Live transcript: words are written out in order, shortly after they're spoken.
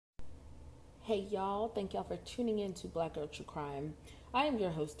Hey y'all, thank y'all for tuning in to Black Girl True Crime. I am your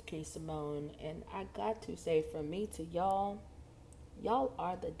host, Kay Simone, and I got to say from me to y'all, y'all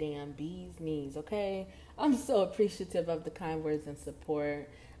are the damn bee's knees, okay? I'm so appreciative of the kind words and support.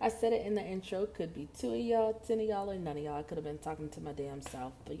 I said it in the intro, could be 2 of y'all, 10 of y'all, or none of y'all. I could have been talking to my damn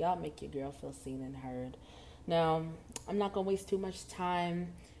self, but y'all make your girl feel seen and heard. Now, I'm not going to waste too much time.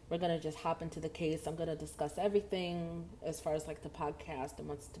 We're going to just hop into the case. I'm going to discuss everything as far as like the podcast and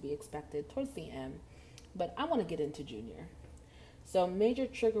what's to be expected towards the end. But I want to get into Junior. So, major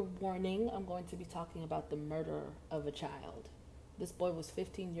trigger warning, I'm going to be talking about the murder of a child. This boy was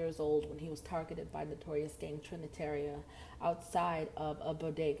 15 years old when he was targeted by notorious gang Trinitaria outside of a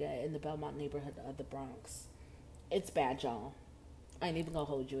bodega in the Belmont neighborhood of the Bronx. It's bad, y'all. I ain't even gonna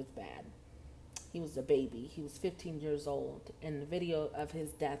hold you, it's bad. He was a baby. He was 15 years old, and the video of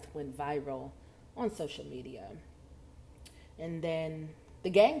his death went viral on social media. And then the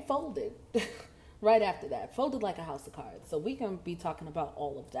gang folded right after that, folded like a house of cards. So we can be talking about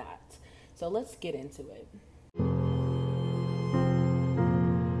all of that. So let's get into it.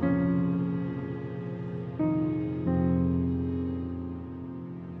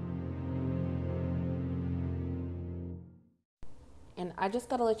 And I just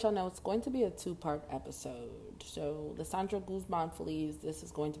gotta let y'all know it's going to be a 2-part episode. So Lesandro, Guzman, Feliz, this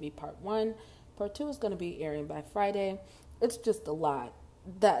is going to be part 1. Part 2 is going to be airing by Friday. It's just a lot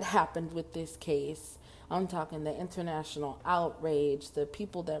that happened with this case. I'm talking the international outrage, the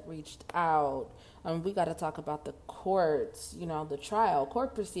people that reached out. We got to talk about the courts, the trial,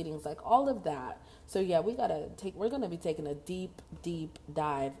 court proceedings, like all of that. So yeah, we're going to be taking a deep, deep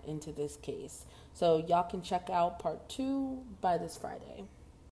dive into this case. So y'all can check out part 2 by this Friday.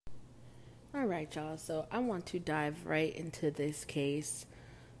 All right, y'all. So I want to dive right into this case.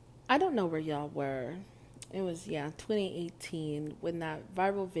 I don't know where y'all were. It was, 2018 when that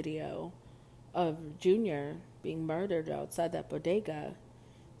viral video of Junior being murdered outside that bodega,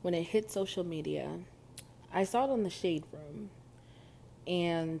 when it hit social media. I saw it on the Shade Room,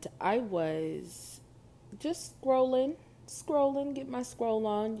 and I was just scrolling, get my scroll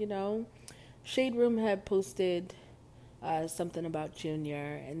on, Shade Room had posted something about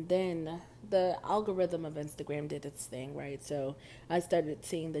Junior, and then the algorithm of Instagram did its thing, right? So I started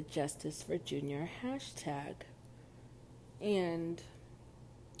seeing the Justice for Junior hashtag, and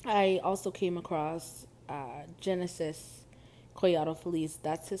I also came across Genesis Collado Feliz.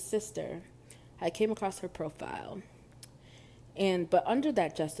 That's his sister. I came across her profile, but under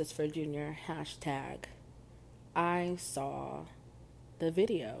that Justice for Junior hashtag, I saw the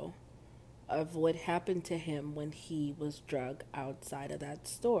video of what happened to him when he was drugged outside of that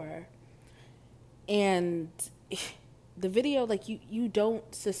store. And the video, like, you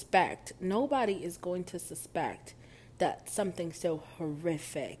don't suspect, nobody is going to suspect that something so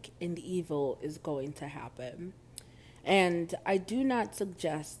horrific and evil is going to happen. And I do not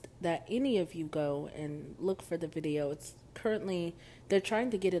suggest that any of you go and look for the video. It's currently, they're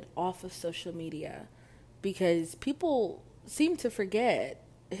trying to get it off of social media because people seem to forget.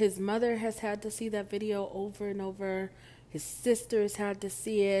 His mother has had to see that video over and over. His sisters had to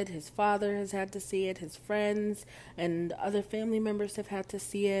see it. His father has had to see it. His friends and other family members have had to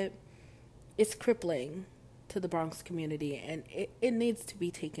see it. It's crippling to the Bronx community, and it needs to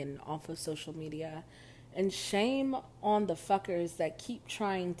be taken off of social media. And shame on the fuckers that keep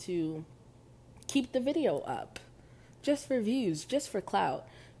trying to keep the video up just for views, just for clout.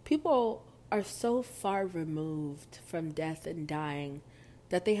 People are so far removed from death and dying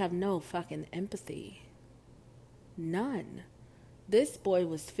that they have no fucking empathy. None. This boy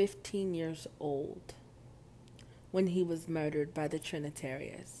was 15 years old when he was murdered by the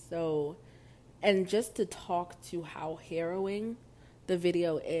Trinitarians. So, and just to talk to how harrowing the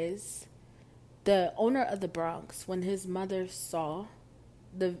video is, the owner of the Bronx, when his mother saw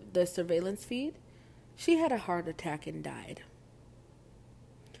the surveillance feed, she had a heart attack and died.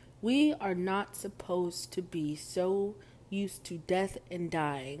 We are not supposed to be so used to death and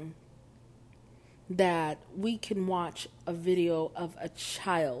dying that we can watch a video of a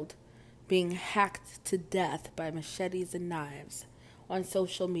child being hacked to death by machetes and knives on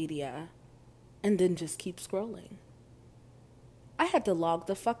social media and then just keep scrolling. I had to log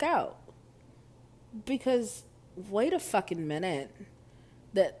the fuck out because wait a fucking minute.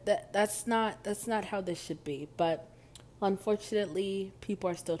 That's not how this should be. But unfortunately, people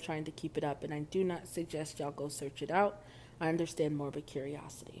are still trying to keep it up, and I do not suggest y'all go search it out. I understand morbid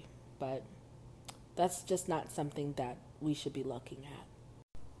curiosity, but that's just not something that we should be looking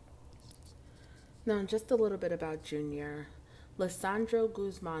at. Now, just a little bit about Junior. Lesandro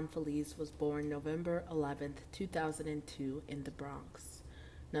Guzman Feliz was born November 11th, 2002 in the Bronx.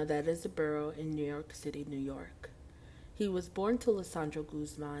 Now, that is a borough in New York City, New York. He was born to Lesandro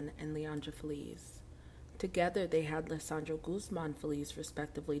Guzman and Leandra Feliz. Together, they had Lesandro Guzman Feliz,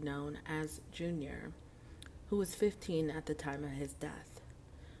 respectively known as Junior, who was 15 at the time of his death.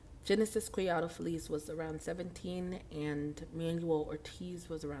 Genesis Criado Feliz was around 17, and Manuel Ortiz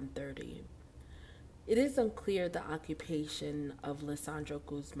was around 30. It is unclear the occupation of Lesandro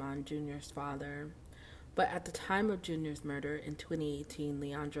Guzman Jr.'s father, but at the time of Junior's murder in 2018,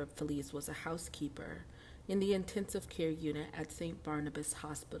 Leandra Feliz was a housekeeper in the intensive care unit at St. Barnabas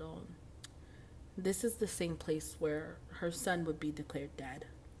Hospital. This is the same place where her son would be declared dead.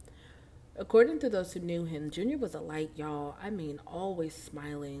 According to those who knew him, Junior was a light, y'all. I mean, always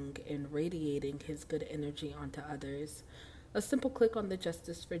smiling and radiating his good energy onto others. A simple click on the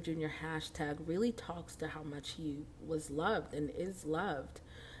Justice for Junior hashtag really talks to how much he was loved and is loved.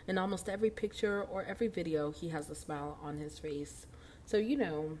 In almost every picture or every video, he has a smile on his face. So,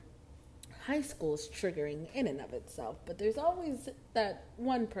 high school is triggering in and of itself, but there's always that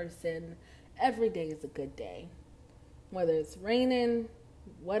one person. Every day is a good day. Whether it's raining,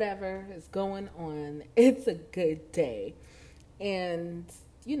 whatever is going on, it's a good day. And,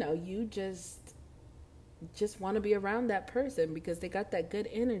 you just want to be around that person because they got that good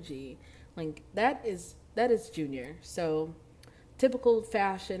energy. Like, that is Junior. So, typical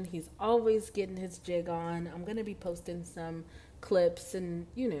fashion, he's always getting his jig on. I'm going to be posting some clips and,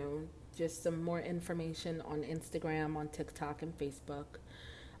 just some more information on Instagram, on TikTok, and Facebook.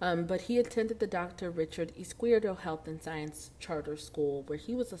 But he attended the Dr. Richard Izquierdo Health and Science Charter School, where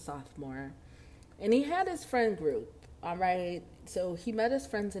he was a sophomore. And he had his friend group, all right? So he met his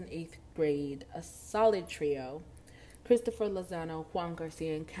friends in 8th grade, a solid trio. Christopher Lozano, Juan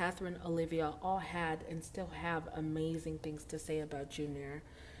Garcia, and Catherine Olivia all had and still have amazing things to say about Junior.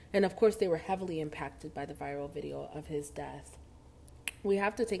 And of course, they were heavily impacted by the viral video of his death. We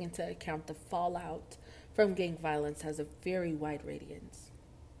have to take into account the fallout from gang violence has a very wide radiance.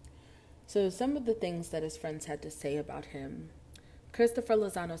 So some of the things that his friends had to say about him. Christopher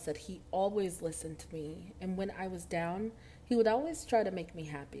Lozano said he always listened to me, and when I was down, he would always try to make me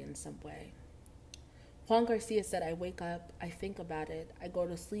happy in some way. Juan Garcia said, I wake up, I think about it, I go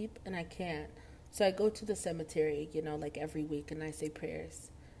to sleep, and I can't. So I go to the cemetery, like every week, and I say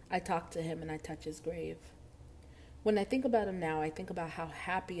prayers. I talk to him, and I touch his grave. When I think about him now, I think about how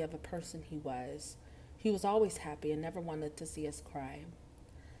happy of a person he was. He was always happy and never wanted to see us cry.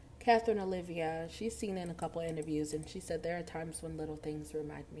 Catherine Olivia, she's seen in a couple interviews, and she said there are times when little things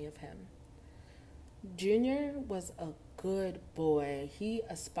remind me of him. Junior was a good boy. He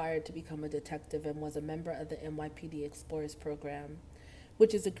aspired to become a detective and was a member of the NYPD Explorers Program,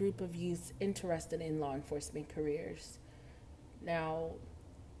 which is a group of youths interested in law enforcement careers. Now,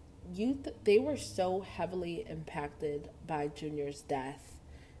 they were so heavily impacted by Junior's death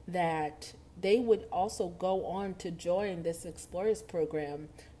that they would also go on to join this Explorers Program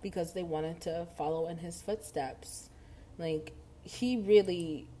because they wanted to follow in his footsteps. Like, he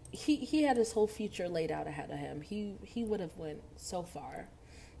really... He had his whole future laid out ahead of him. He would have went so far.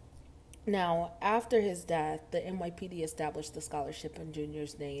 Now, after his death, the NYPD established the scholarship in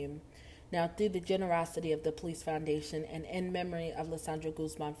Junior's name. Now, through the generosity of the Police Foundation and in memory of Lesandro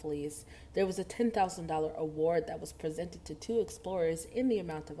Guzman Feliz, there was a $10,000 award that was presented to 2 explorers in the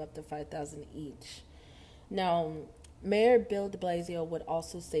amount of up to $5,000 each. Now, Mayor Bill de Blasio would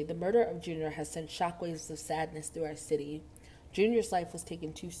also say the murder of Junior has sent shockwaves of sadness through our city. Junior's life was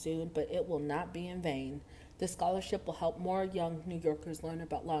taken too soon, but it will not be in vain. The scholarship will help more young New Yorkers learn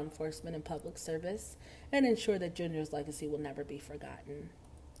about law enforcement and public service and ensure that Junior's legacy will never be forgotten.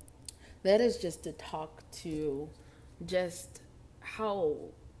 That is just to talk to just how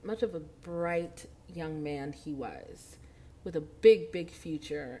much of a bright young man he was with a big, big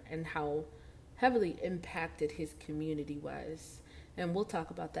future and how heavily impacted his community was. And we'll talk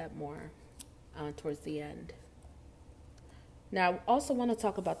about that more towards the end. Now, I also want to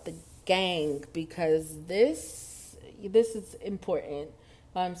talk about the gang because this is important.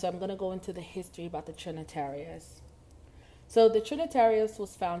 So I'm going to go into the history about the Trinitarios. So the Trinitarios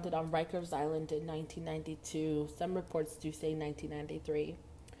was founded on Rikers Island in 1992. Some reports do say 1993.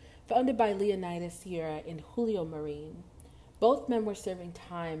 Founded by Leonidas Sierra and Julio Marin. Both men were serving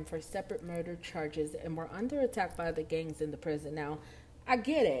time for separate murder charges and were under attack by the gangs in the prison. Now, I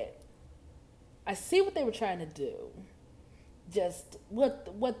get it. I see what they were trying to do. Just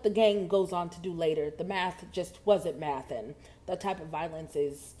what the gang goes on to do later. The math just wasn't math, and that type of violence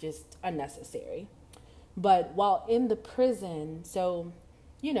is just unnecessary. But while in the prison, so,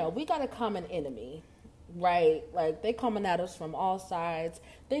 we got a common enemy, right? Like, they coming at us from all sides.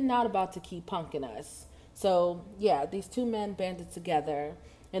 They're not about to keep punking us. So, yeah, these 2 men banded together.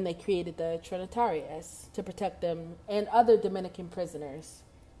 and they created the Trinitarios to protect them and other Dominican prisoners.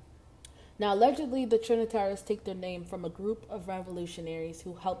 Now, allegedly, the Trinitarios take their name from a group of revolutionaries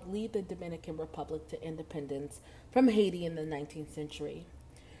who helped lead the Dominican Republic to independence from Haiti in the 19th century.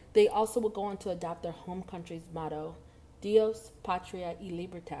 They also would go on to adopt their home country's motto, Dios, Patria y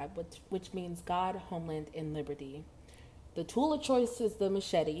Libertad, which means God, homeland, and liberty. The tool of choice is the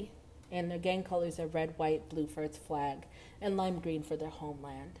machete, and their gang colors are red, white, blue for its flag, and lime green for their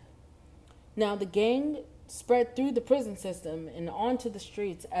homeland. Now, the gang spread through the prison system and onto the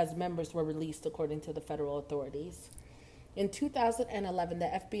streets as members were released, according to the federal authorities. In 2011, the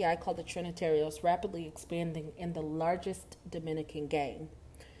FBI called the Trinitarios rapidly expanding in the largest Dominican gang.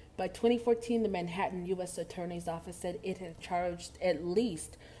 By 2014, the Manhattan U.S. Attorney's Office said it had charged at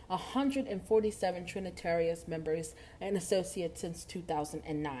least 147 Trinitarios members and associates since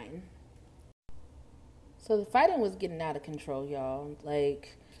 2009. So the fighting was getting out of control, y'all.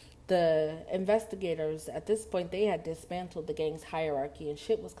 Like, the investigators, at this point, they had dismantled the gang's hierarchy and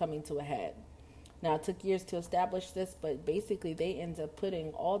shit was coming to a head. Now, it took years to establish this, but basically they ended up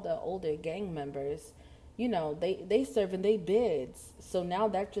putting all the older gang members, they serving their bids. So now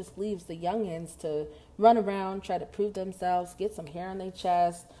that just leaves the youngins to run around, try to prove themselves, get some hair on their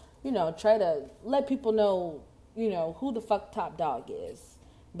chest, try to let people know, who the fuck top dog is,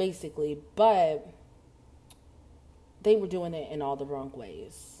 basically. But they were doing it in all the wrong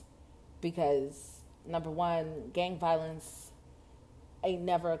ways. Because, number one, gang violence ain't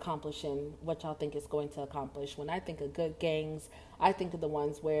never accomplishing what y'all think it's going to accomplish. When I think of good gangs, I think of the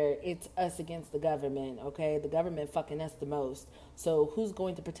ones where it's us against the government, okay? The government fucking us the most. So who's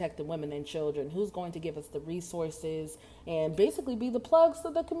going to protect the women and children? Who's going to give us the resources and basically be the plugs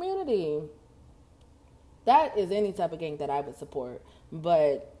to the community? That is any type of gang that I would support.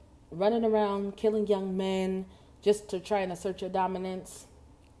 But running around, killing young men just to try and assert your dominance,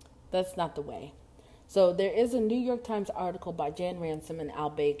 that's not the way. So there is a New York Times article by Jan Ransom and Al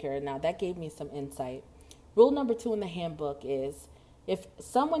Baker. Now that gave me some insight. Rule number 2 in the handbook is, if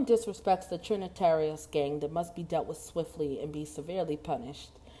someone disrespects the Trinitarios gang, they must be dealt with swiftly and be severely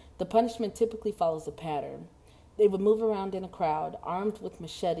punished. The punishment typically follows a pattern. They would move around in a crowd, armed with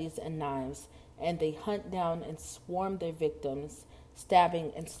machetes and knives, and they hunt down and swarm their victims,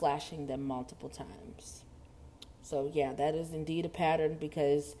 stabbing and slashing them multiple times. So yeah, that is indeed a pattern,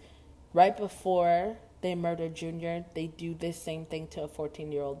 because right before they murder Junior, they do this same thing to a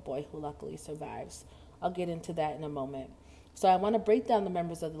 14-year-old boy who luckily survives. I'll get into that in a moment. So I want to break down the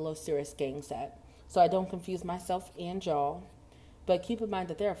members of the Los Ceres gang set, so I don't confuse myself and y'all. But keep in mind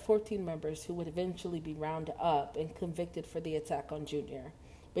that there are 14 members who would eventually be rounded up and convicted for the attack on Junior.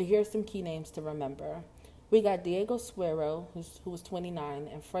 But here are some key names to remember. We got Diego Suero, who was 29,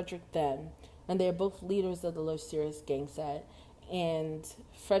 and Frederick Then, and they're both leaders of the Los Ceres gang set. And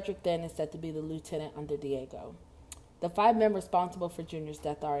Frederick Then is said to be the lieutenant under Diego. The 5 men responsible for Junior's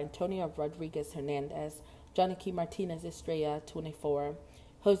death are Antonio Rodriguez Hernandez, Johnny Martinez Estrella, 24,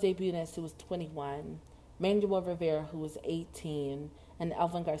 Jose Bunes, who was 21, Manuel Rivera, who was 18, and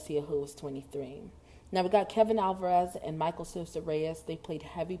Alvin Garcia, who was 23. Now we got Kevin Alvarez and Michael Sosa Reyes. They played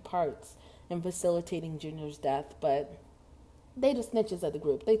heavy parts in facilitating Junior's death, but they the snitches of the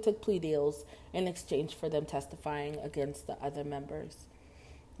group. They took plea deals in exchange for them testifying against the other members.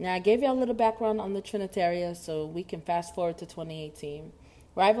 Now, I gave you a little background on the Trinitarios, so we can fast forward to 2018.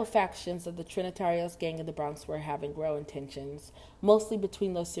 Rival factions of the Trinitarios gang in the Bronx were having growing tensions, mostly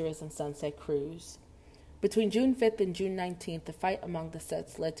between Los Ceres and Sunset Cruz. Between June 5th and June 19th, the fight among the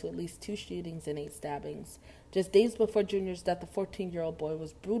sets led to at least 2 shootings and 8 stabbings. Just days before Junior's death, the 14-year-old boy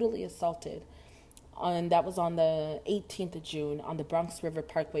was brutally assaulted, and that was on the 18th of June on the Bronx River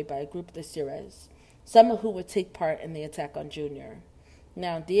Parkway by a group of the Ceres, some of who would take part in the attack on Junior.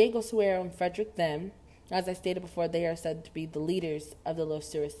 Now, Diego Suero and Frederick Then, as I stated before, they are said to be the leaders of the Los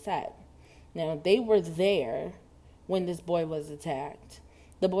Ceres set. Now, they were there when this boy was attacked.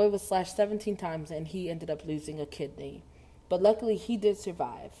 The boy was slashed 17 times and he ended up losing a kidney. But luckily, he did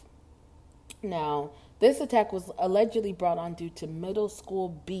survive. Now, this attack was allegedly brought on due to middle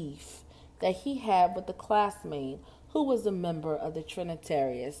school beef that he had with a classmate who was a member of the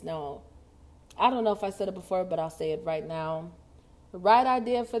Trinitarios. Now, I don't know if I said it before, but I'll say it right now. Right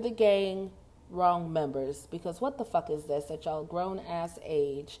idea for the gang, wrong members. Because what the fuck is this? At y'all grown-ass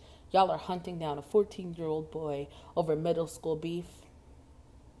age, y'all are hunting down a 14-year-old boy over middle school beef?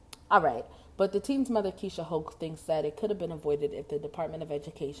 All right, but the teen's mother, Keisha Hoke, thinks that it could have been avoided if the Department of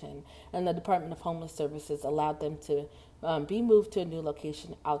Education and the Department of Homeless Services allowed them to be moved to a new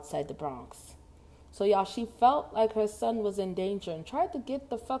location outside the Bronx. So, y'all, she felt like her son was in danger and tried to get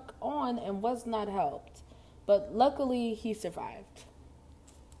the fuck on and was not helped. But luckily, he survived.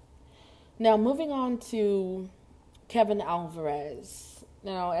 Now, moving on to Kevin Alvarez.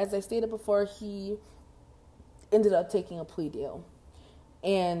 Now, as I stated before, he ended up taking a plea deal.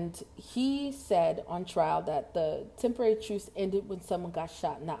 And he said on trial that the temporary truce ended when someone got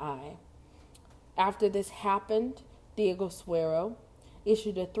shot in the eye. After this happened, Diego Suero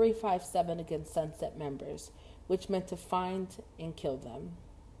issued a 357 against Sunset members, which meant to find and kill them.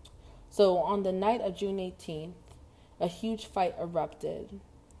 So on the night of June 18th, a huge fight erupted.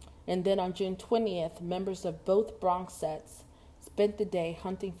 And then on June 20th, members of both Bronx sets spent the day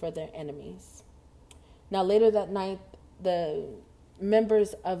hunting for their enemies. Now later that night, the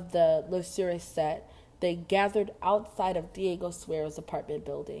members of the Los Sures set, they gathered outside of Diego Suero's apartment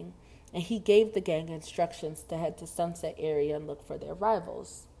building, and he gave the gang instructions to head to Sunset area and look for their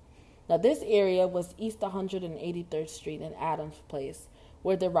rivals. Now this area was East 183rd Street and Adams Place,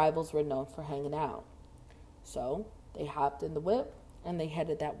 where the rivals were known for hanging out. So they hopped in the whip and they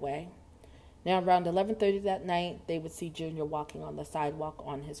headed that way. Now around 11:30 that night, they would see Junior walking on the sidewalk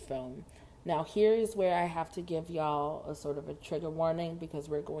on his phone. Now here is where I have to give y'all a sort of a trigger warning, because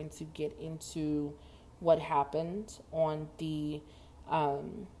we're going to get into what happened on the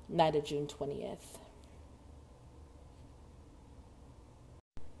night of June 20th.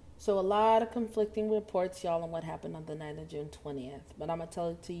 So a lot of conflicting reports, y'all, on what happened on the night of June 20th. But I'm going to tell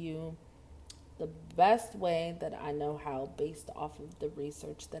it to you the best way that I know how, based off of the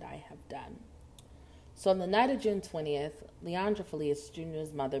research that I have done. So on the night of June 20th, Leandro Feliz,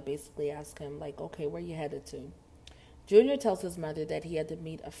 Junior's mother, basically asked him, like, okay, where you headed to? Junior tells his mother that he had to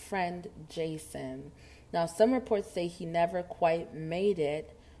meet a friend, Jason. Now, some reports say he never quite made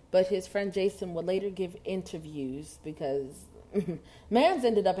it, but his friend Jason would later give interviews because Mans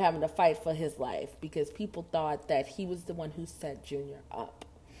ended up having to fight for his life because people thought that he was the one who set Junior up.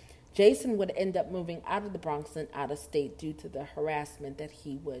 Jason would end up moving out of the Bronx and out of state due to the harassment that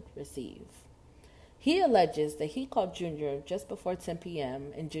he would receive. He alleges that he called Junior just before 10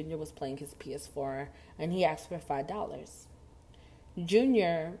 p.m. and Junior was playing his PS4 and he asked for $5.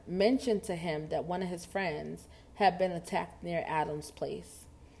 Junior mentioned to him that one of his friends had been attacked near Adams Place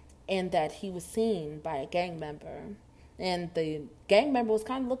and that he was seen by a gang member. And the gang member was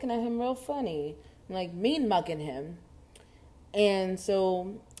kind of looking at him real funny, like mean mugging him. And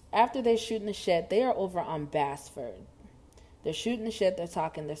so after they're shooting the shit, they are over on Bassford. They're shooting the shit, they're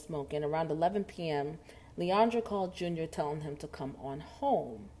talking, they're smoking. Around 11 p.m., Leandro called Junior telling him to come on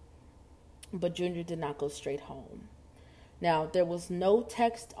home. But Junior did not go straight home. Now, there was no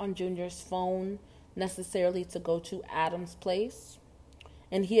text on Junior's phone necessarily to go to Adams Place.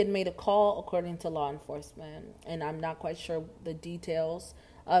 And he had made a call according to law enforcement. And I'm not quite sure the details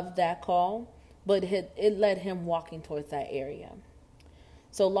of that call, but it led him walking towards that area.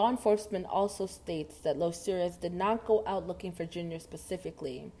 So law enforcement also states that Los Sures did not go out looking for Junior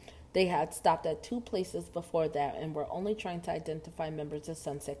specifically. They had stopped at 2 places before that and were only trying to identify members of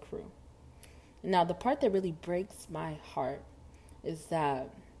Sunset Crew. Now, the part that really breaks my heart is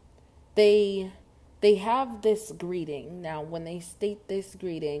that they have this greeting. Now, when they state this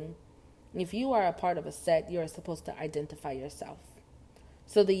greeting, if you are a part of a set, you're supposed to identify yourself.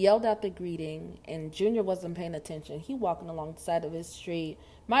 So they yelled out the greeting, and Junior wasn't paying attention. He walking along the side of his street,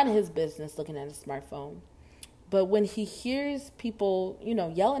 minding his business, looking at his smartphone. But when he hears people,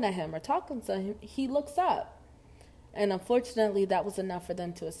 yelling at him or talking to him, he looks up. And unfortunately, that was enough for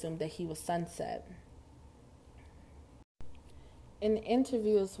them to assume that he was Sunset. In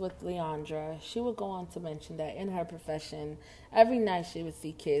interviews with Leandra, she would go on to mention that in her profession, every night she would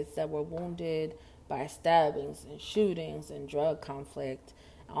see kids that were wounded by stabbings and shootings and drug conflict,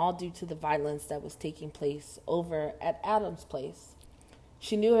 all due to the violence that was taking place over at Adams Place.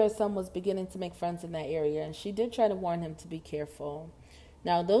 She knew her son was beginning to make friends in that area, and she did try to warn him to be careful.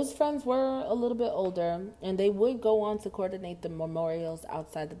 Now, those friends were a little bit older, and they would go on to coordinate the memorials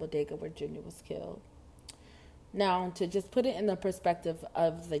outside the bodega where Junior was killed. Now, to just put it in the perspective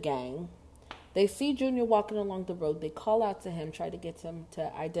of the gang, they see Junior walking along the road. They call out to him, try to get him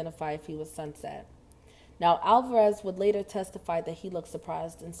to identify if he was Sunset. Now, Alvarez would later testify that he looked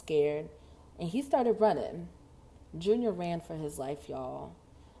surprised and scared, and he started running. Junior ran for his life, y'all.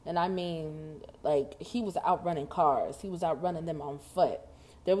 And I mean, he was outrunning cars. He was outrunning them on foot.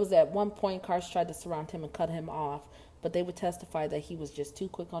 There was at one point cars tried to surround him and cut him off, but they would testify that he was just too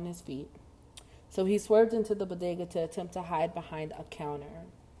quick on his feet. So he swerved into the bodega to attempt to hide behind a counter.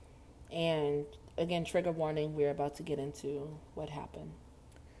 And again, trigger warning, we're about to get into what happened.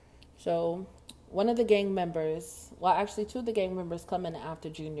 So one of the gang members, two of the gang members come in after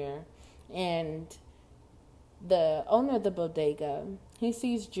Junior, and the owner of the bodega, he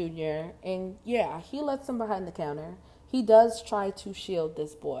sees Junior, and he lets him behind the counter. He does try to shield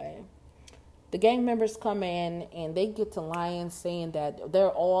this boy. The gang members come in and they get to lying, saying that they're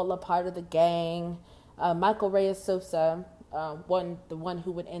all a part of the gang. Michael Reyes Sosa, the one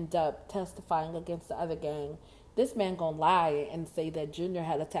who would end up testifying against the other gang, this man gonna lie and say that Junior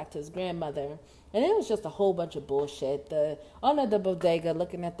had attacked his grandmother. And it was just a whole bunch of bullshit. The owner of the bodega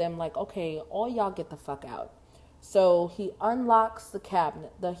looking at them like, okay, all y'all get the fuck out. So he unlocks the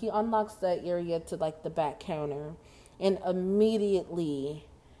cabinet. He unlocks the area to like the back counter. And immediately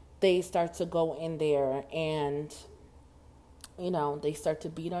they start to go in there and, they start to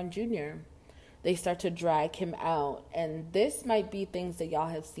beat on Junior. They start to drag him out. And this might be things that y'all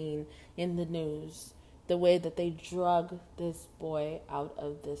have seen in the news. The way that they drug this boy out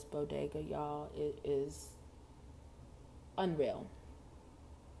of this bodega, y'all, it is unreal.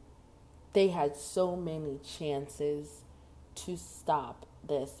 They had so many chances to stop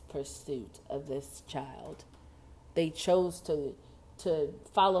this pursuit of this child. They chose to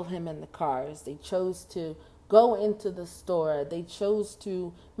follow him in the cars. They chose to go into the store. They chose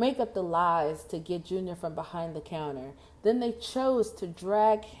to make up the lies to get Junior from behind the counter. Then they chose to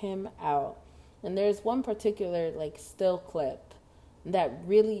drag him out. And there's one particular still clip that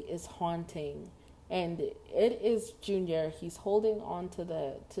really is haunting. And it is Junior. He's holding on to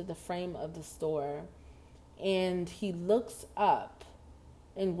the frame of the store. And he looks up.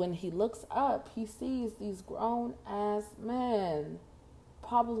 And when he looks up, he sees these grown-ass men.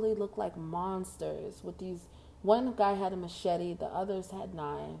 Probably look like monsters. One guy had a machete, the others had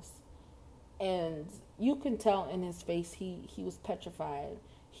knives. And you can tell in his face he was petrified.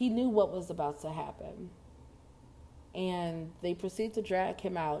 He knew what was about to happen. And they proceed to drag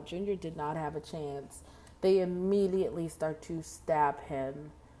him out. Junior did not have a chance. They immediately start to stab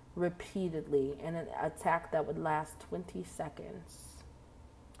him repeatedly in an attack that would last 20 seconds.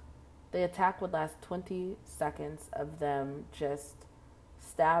 The attack would last 20 seconds of them just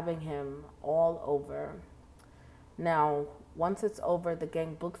stabbing him all over. Now, once it's over, the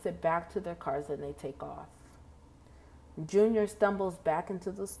gang books it back to their cars and they take off. Junior stumbles back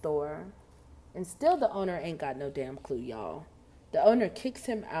into the store, and still the owner ain't got no damn clue, y'all. The owner kicks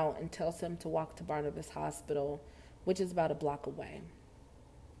him out and tells him to walk to Barnabas Hospital, which is about a block away.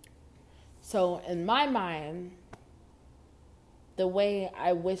 So in my mind, the way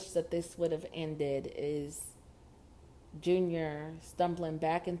I wish that this would have ended is Junior stumbling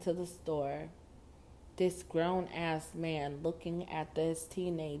back into the store, this grown-ass man looking at this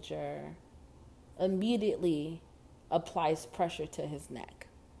teenager, immediately applies pressure to his neck.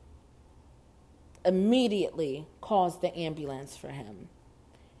 Immediately calls the ambulance for him.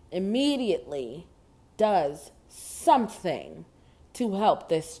 Immediately does something to help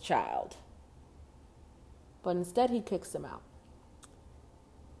this child. But instead he kicks him out.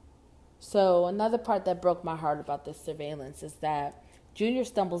 So another part that broke my heart about this surveillance is that Junior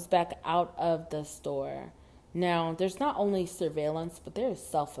stumbles back out of the store. Now, there's not only surveillance, but there is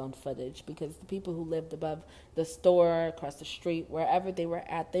cell phone footage because the people who lived above the store, across the street, wherever they were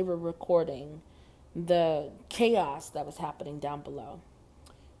at, they were recording the chaos that was happening down below.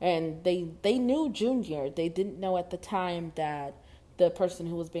 And they knew Junior. They didn't know at the time that the person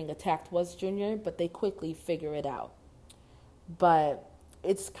who was being attacked was Junior, but they quickly figure it out. But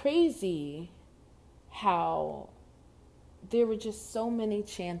it's crazy how there were just so many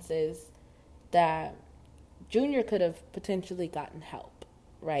chances that Junior could have potentially gotten help,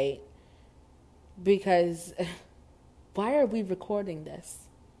 right? Because why are we recording this?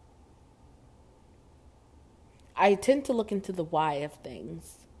 I tend to look into the why of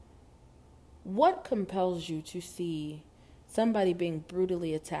things. What compels you to see somebody being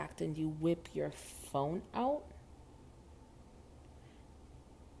brutally attacked and you whip your phone out?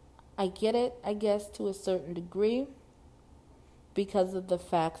 I get it, I guess, to a certain degree because of the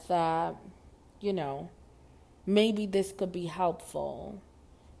fact that, maybe this could be helpful.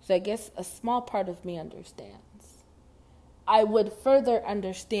 So I guess a small part of me understands. I would further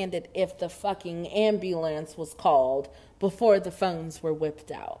understand it if the fucking ambulance was called before the phones were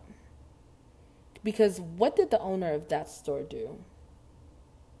whipped out. Because what did the owner of that store do?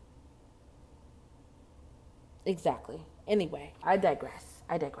 Exactly. Anyway, I digress.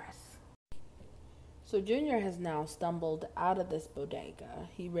 So Junior has now stumbled out of this bodega.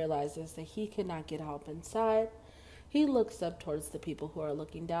 He realizes that he cannot get help inside. He looks up towards the people who are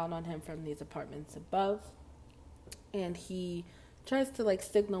looking down on him from these apartments above. And he tries to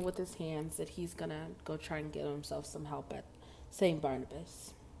signal with his hands that he's going to go try and get himself some help at St.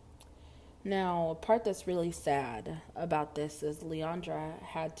 Barnabas. Now, a part that's really sad about this is Leandra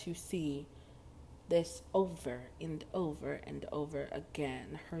had to see this over and over and over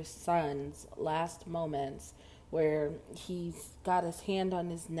again. Her son's last moments where he's got his hand on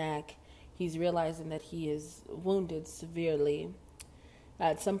his neck, He's realizing that he is wounded severely.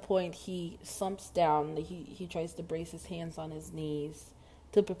 At some point, he slumps down. He tries to brace his hands on his knees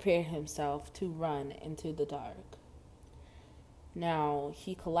to prepare himself to run into the dark. Now,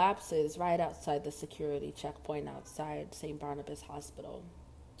 he collapses right outside the security checkpoint outside St. Barnabas Hospital.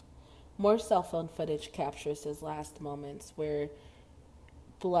 More cell phone footage captures his last moments where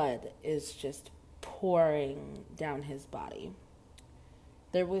blood is just pouring down his body.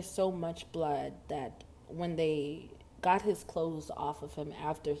 There was so much blood that when they got his clothes off of him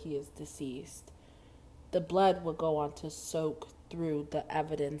after he is deceased, the blood would go on to soak through the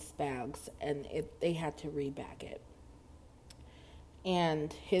evidence bags, and they had to rebag it.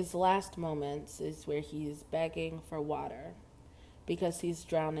 And his last moments is where he's begging for water because he's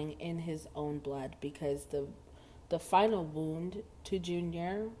drowning in his own blood, because the final wound to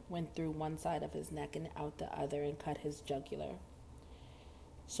Junior went through one side of his neck and out the other and cut his jugular.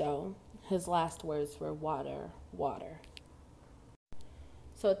 So his last words were water, water.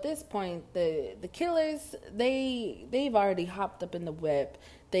 So at this point, the killers, they've already hopped up in the whip.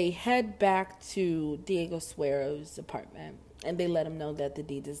 They head back to Diego Suero's apartment, and they let him know that the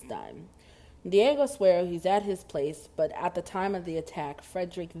deed is done. Diego Suero, he's at his place, but at the time of the attack,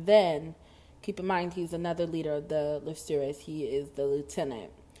 Frederick then, keep in mind he's another leader of the Lusures, he is the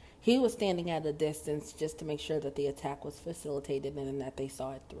lieutenant. He was standing at a distance just to make sure that the attack was facilitated and that they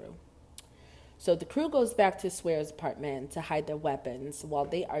saw it through. So the crew goes back to Suero's apartment to hide their weapons. While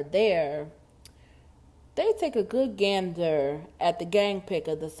they are there, they take a good gander at the gang pick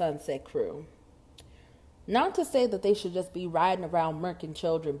of the Sunset crew. Not to say that they should just be riding around murking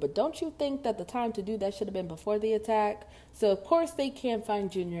children, but don't you think that the time to do that should have been before the attack? So of course they can't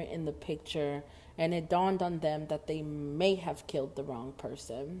find Junior in the picture, and it dawned on them that they may have killed the wrong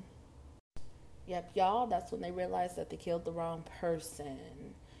person. Yep, y'all, that's when they realized that they killed the wrong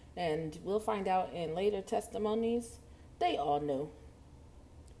person. And we'll find out in later testimonies, they all knew.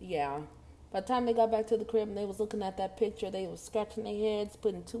 Yeah. By the time they got back to the crib and they was looking at that picture, they was scratching their heads,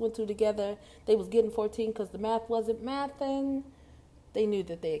 putting two and two together. They was getting 14 because the math wasn't mathing. They knew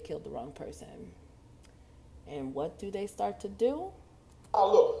that they had killed the wrong person. And what do they start to do?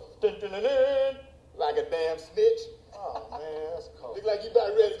 Oh, look. Dun, dun, dun, dun. Like a damn snitch. Oh, man, that's cold. Look like you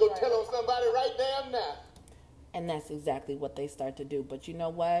about ready to go tell on somebody right damn now. And that's exactly what they start to do. But you know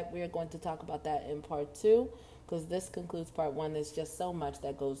what? We're going to talk about that in part 2. Because this concludes part 1. There's just so much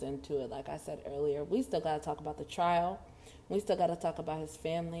that goes into it. Like I said earlier, we still got to talk about the trial. We still got to talk about his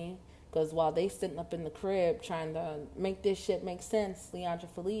family. Because while they sitting up in the crib trying to make this shit make sense, Leandra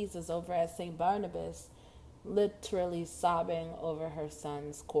Feliz is over at St. Barnabas literally sobbing over her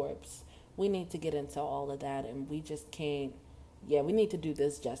son's corpse. We need to get into all of that, and we just can't. Yeah, we need to do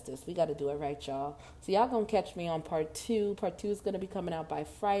this justice. We got to do it right, y'all. So y'all going to catch me on part 2. Part 2 is going to be coming out by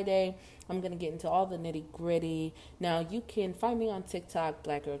Friday. I'm going to get into all the nitty gritty. Now, you can find me on TikTok,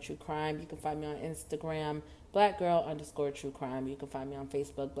 Black Girl True Crime. You can find me on Instagram, blackgirl_true crime. You can find me on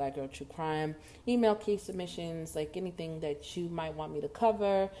Facebook, Black Girl True Crime. Email case submissions, like anything that you might want me to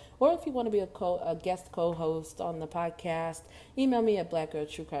cover. Or if you want to be a guest co-host on the podcast, email me at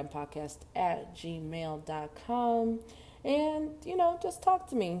blackgirltruecrimepodcast@gmail.com. And, just talk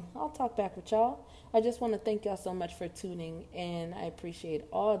to me. I'll talk back with y'all. I just want to thank y'all so much for tuning in. I appreciate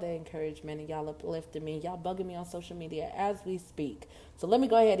all the encouragement, and y'all uplifting me. Y'all bugging me on social media as we speak. So let me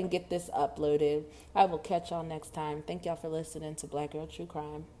go ahead and get this uploaded. I will catch y'all next time. Thank y'all for listening to Black Girl True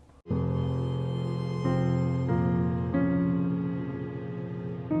Crime.